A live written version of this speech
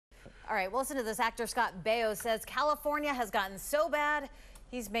All right, well, listen to this. Actor Scott Baio says California has gotten so bad,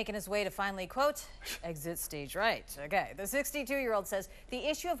 he's making his way to finally, quote, exit stage right. Okay, the 62-year-old says the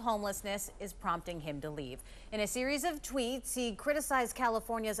issue of homelessness is prompting him to leave. In a series of tweets, he criticized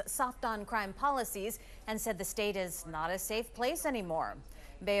California's soft-on-crime policies and said the state is not a safe place anymore.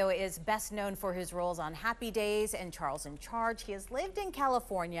 Baio is best known for his roles on Happy Days and Charles in Charge. He has lived in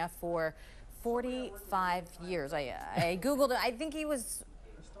California for 45 years. I Googled it. I think he was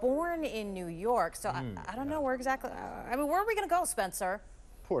born in New York, so I don't know where exactly. I mean, where are we going to go, Spencer?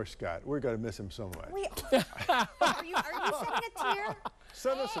 Poor Scott. We're going to miss him so much. Are you shedding a tear?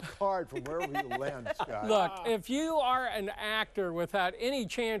 Send us a card from wherever you land, Scott. Look, if you are an actor without any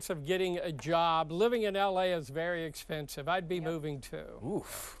chance of getting a job, living in L.A. is very expensive. I'd be moving too.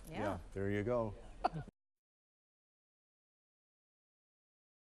 Oof. Yeah, there you go.